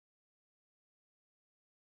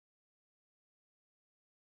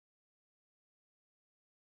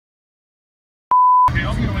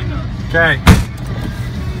Okay.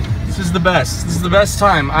 This is the best. This is the best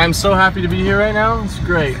time. I'm so happy to be here right now. It's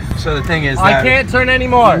great. So the thing is that I can't turn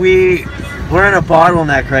anymore. we're in a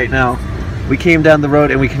bottleneck right now. We came down the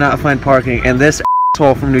road and we cannot find parking, and this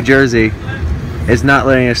asshole from New Jersey is not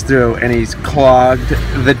letting us through, and he's clogged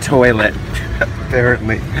the toilet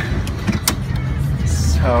apparently.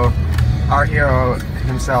 So our hero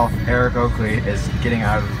himself, Eric Oakley, is getting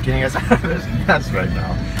us out of this mess right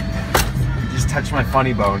now. He just touched my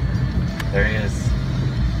funny bone. There he is.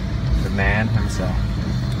 The man himself.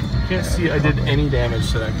 You can't see I did any damage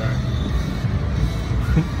to that car.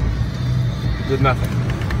 Did nothing.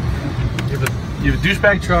 You have a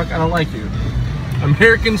douchebag truck. I don't like you.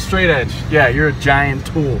 American straight edge. Yeah, you're a giant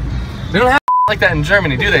tool. They don't have like that in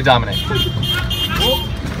Germany, do they, Dominic?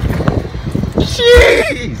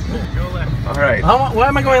 Jeez! Go left. Alright. Why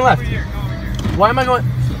am I going left? Why am I going?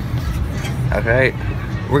 Okay.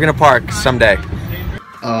 We're gonna park someday.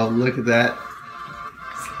 Oh, look at that.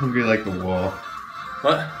 It's hungry like the wall.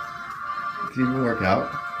 What? Do you even work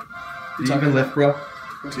out? Do you even lift, bro?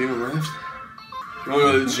 Do you even lift? You wanna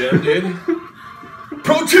go to the gym, dude?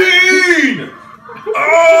 Protein!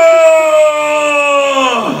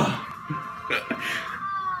 Oh!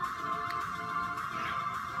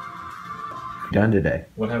 Done today.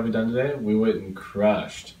 What have we done today? We went and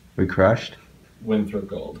crushed We crushed? Winthrop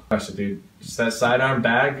Gold. Crushed it, dude. Just that sidearm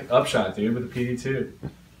bag upshot, dude, with the PD2.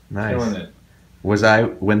 Nice. Killing it. Was I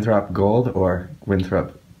Winthrop Gold or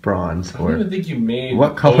Winthrop Bronze? I don't even think you made.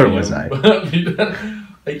 What color podium. was I?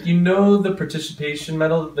 Like, you know the participation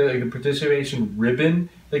medal, the participation ribbon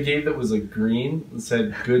they gave that was like green and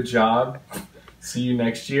said "Good job, see you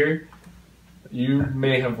next year." You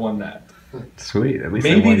may have won that. Sweet. At least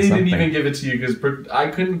Maybe I won they something. didn't even give it to you because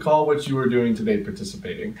I couldn't call what you were doing today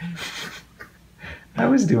participating. I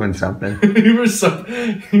was doing something. you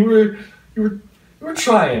were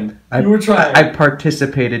trying. You were trying. I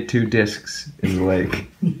participated 2 discs in the lake.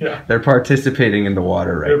 Yeah. They're participating in the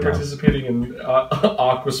water right They're now. participating in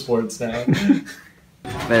aqua sports now.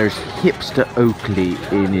 There's hipster Oakley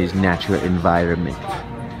in his natural environment.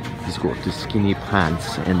 He's got the skinny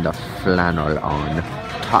pants and the flannel on.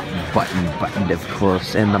 Top buttoned of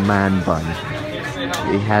course, and the man bun.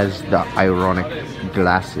 He has the ironic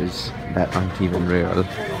glasses that aren't even real.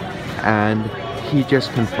 And he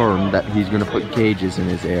just confirmed that he's gonna put gauges in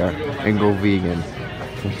his hair and go vegan.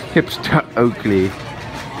 Hipster Oakley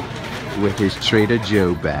with his Trader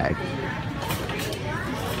Joe bag.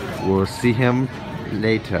 We'll see him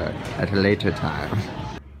later, at a later time.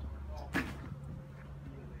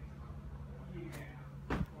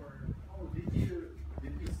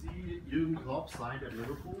 Jürgen Klopp signed at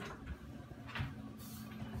Liverpool?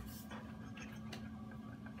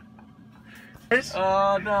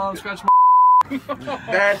 No, I'm scratching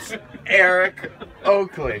That's Eric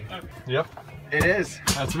Oakley. Yep, It is.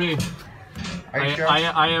 that's me. Are you sure?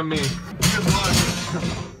 I am me. Good luck.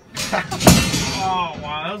 Oh,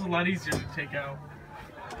 wow, that was a lot easier to take out.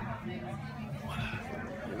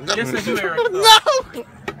 Yes, I do, Eric.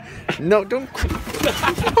 No, don't.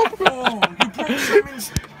 Oh, you broke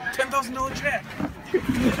Simon's $10,000 check.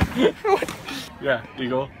 Yeah,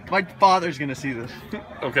 Eagle. My father's gonna see this,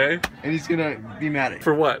 Okay. and he's gonna be mad at you.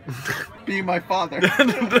 For what? Being my father.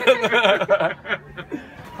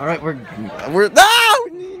 All right, we're no!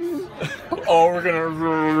 Oh, we're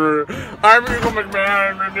gonna. I'm Eagle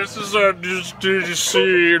McMahon, and this is a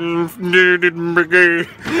DDC.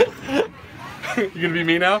 You gonna be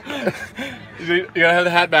me now? You gotta have the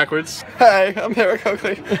hat backwards. Hey, I'm Eric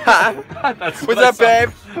Oakley. That's What's up, babe?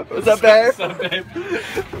 What's up, babe? What's up, babe?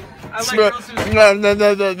 I like girls who...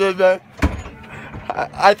 No.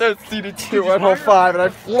 I throw CD2 on hole 5 and I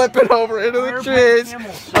flip it over into the trees.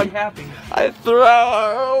 Be happy. I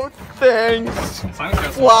throw things.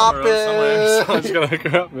 Flop it. Someone's gonna hook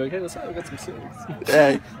her up and be like, hey, let's got some cigs.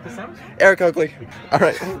 Hey, Eric Oakley. All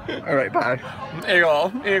right, bye. Eagle.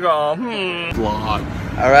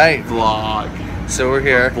 Vlog. All right, Vlog. so we're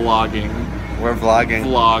here. Vlogging. We're vlogging.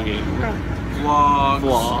 Vlogging.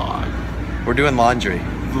 Vlog. We're doing laundry,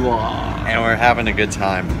 Vlog. and we're having a good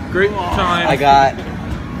time. Great time. I got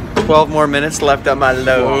 12 more minutes left on my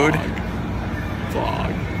load.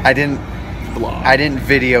 Vlog. I didn't Vlog.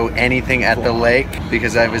 video anything at the lake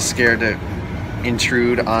because I was scared to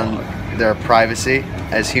intrude on their privacy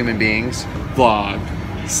as human beings. Vlog.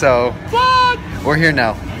 So we're here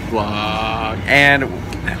now, Vlog. and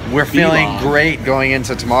we're feeling Vlog. great going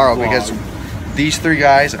into tomorrow Vlog. because these 3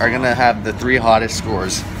 guys are gonna have the 3 hottest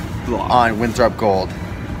scores Vlog. on Winthrop Gold,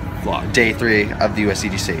 Vlog. day 3 of the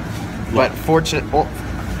USDGC. But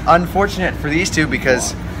unfortunate for these 2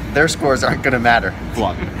 because their scores aren't gonna matter.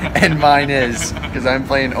 Vlog. And mine is, because I'm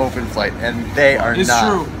playing open flight, and they are It's not.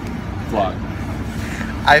 true. Vlog.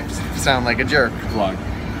 I sound like a jerk. Vlog.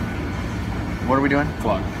 What are we doing?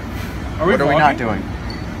 Vlog. What are we not doing?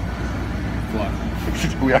 Vlog.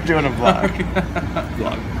 We are doing a vlog.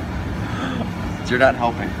 Vlog. You're not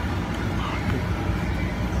helping.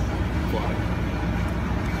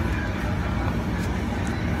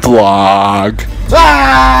 Vlog.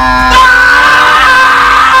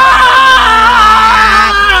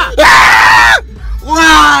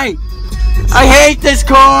 Why? I hate this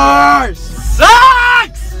course!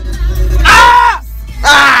 Sucks! Ah!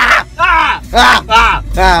 Ah! Ah! Ah!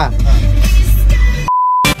 Ah!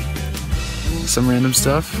 Some random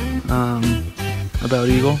stuff about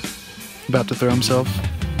Eagle, about to throw himself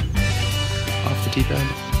off the tee pad.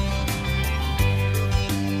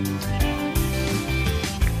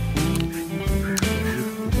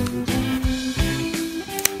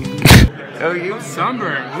 Oh, you?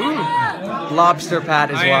 Sunburn. Ooh. Lobster pat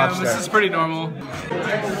is lobster. This is pretty normal.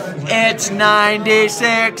 It's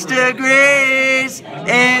 96 degrees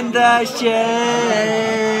in the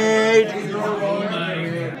shade.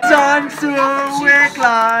 Sundsvik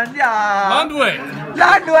Landa. Lundwig.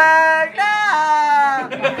 Lundwig.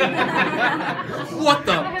 What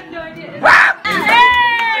the?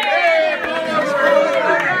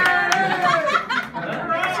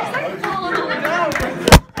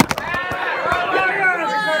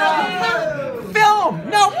 Film!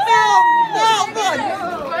 No film! No!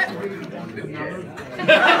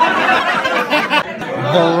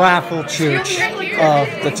 The raffle chooch of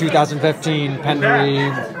the 2015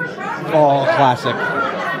 Pendery Fall Classic.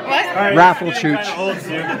 What? Raffle chooch. It's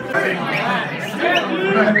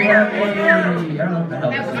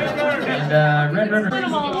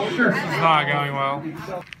not going well.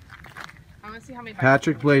 I want to see how many.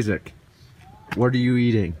 Patrick Blazik, what are you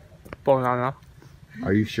eating? Banana.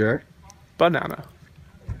 Are you sure? Banana.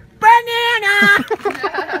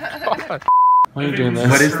 Why are you doing this?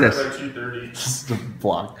 What is this? Just a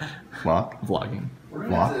vlog. Vlog? Vlogging.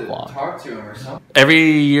 Vlog? Talk to him or something. Every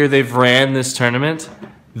year they've ran this tournament,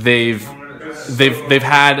 they've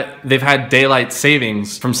had daylight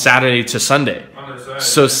savings from Saturday to Sunday.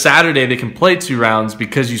 So Saturday they can play 2 rounds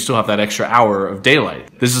because you still have that extra hour of daylight.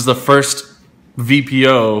 This is the first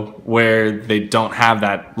VPO where they don't have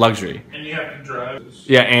that luxury. And you have to drive.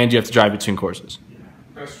 Yeah, and you have to drive between courses.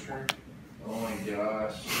 That's true. Oh my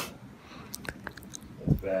gosh.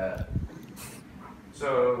 That's bad.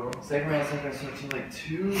 So. Second round, like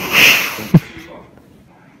 2.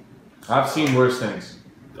 I've seen worse things.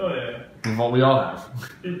 Oh yeah. We all have.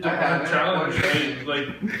 It challenge, like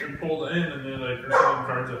pulled in and then like there's some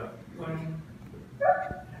cards out.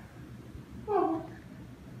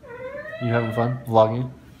 You having fun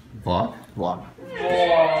vlogging? Vlog? Vlog.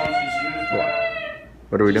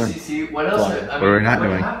 What are we doing? See what else? What are we not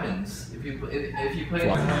doing? What happens if you play?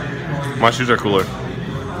 My shoes are cooler.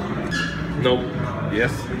 Nope.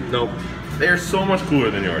 Yes. Nope. They are so much cooler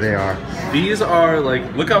than yours. They are. These are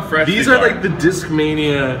like, look how fresh These are like the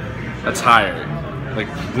Discmania attire. Like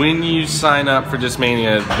when you sign up for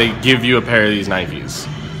Discmania, they give you a pair of these Nikes.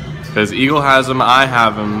 Because Eagle has them, I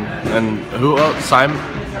have them, and who else?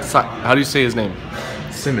 How do you say his name?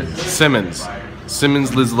 Simmons. Simmons.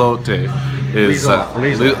 Simmons Lizlote is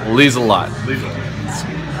Lieselot.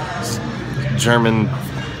 German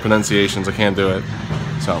pronunciations, I can't do it.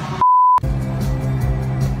 So.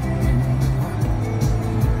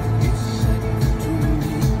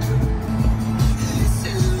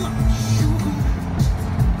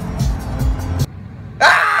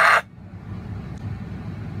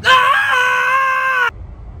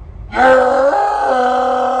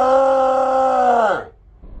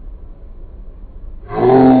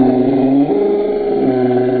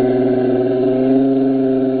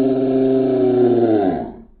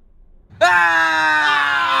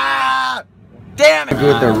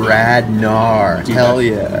 With the Radnar. Hell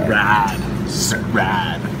yeah. Rad,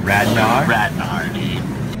 Radnar? Radnar, dude.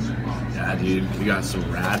 Yeah, dude, we got some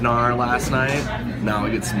Radnar last night. Now we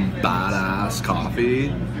get some badass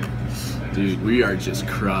coffee. Dude, we are just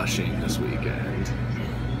crushing this weekend.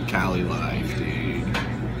 Cali life, dude.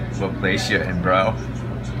 What place you in, bro?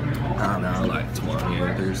 I don't know, like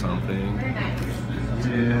 20th or something.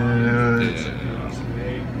 Dude.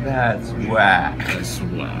 Yeah, That's whack. that's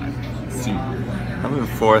whack. Super. I'm in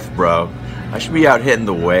 4th, bro. I should be out hitting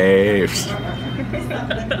the waves.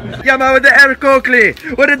 Yeah, man, with the Eric Oakley.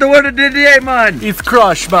 What did the 8, man? It's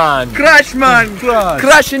Crush, man. Crush, man. Crush.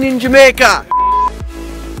 Crushing in Jamaica.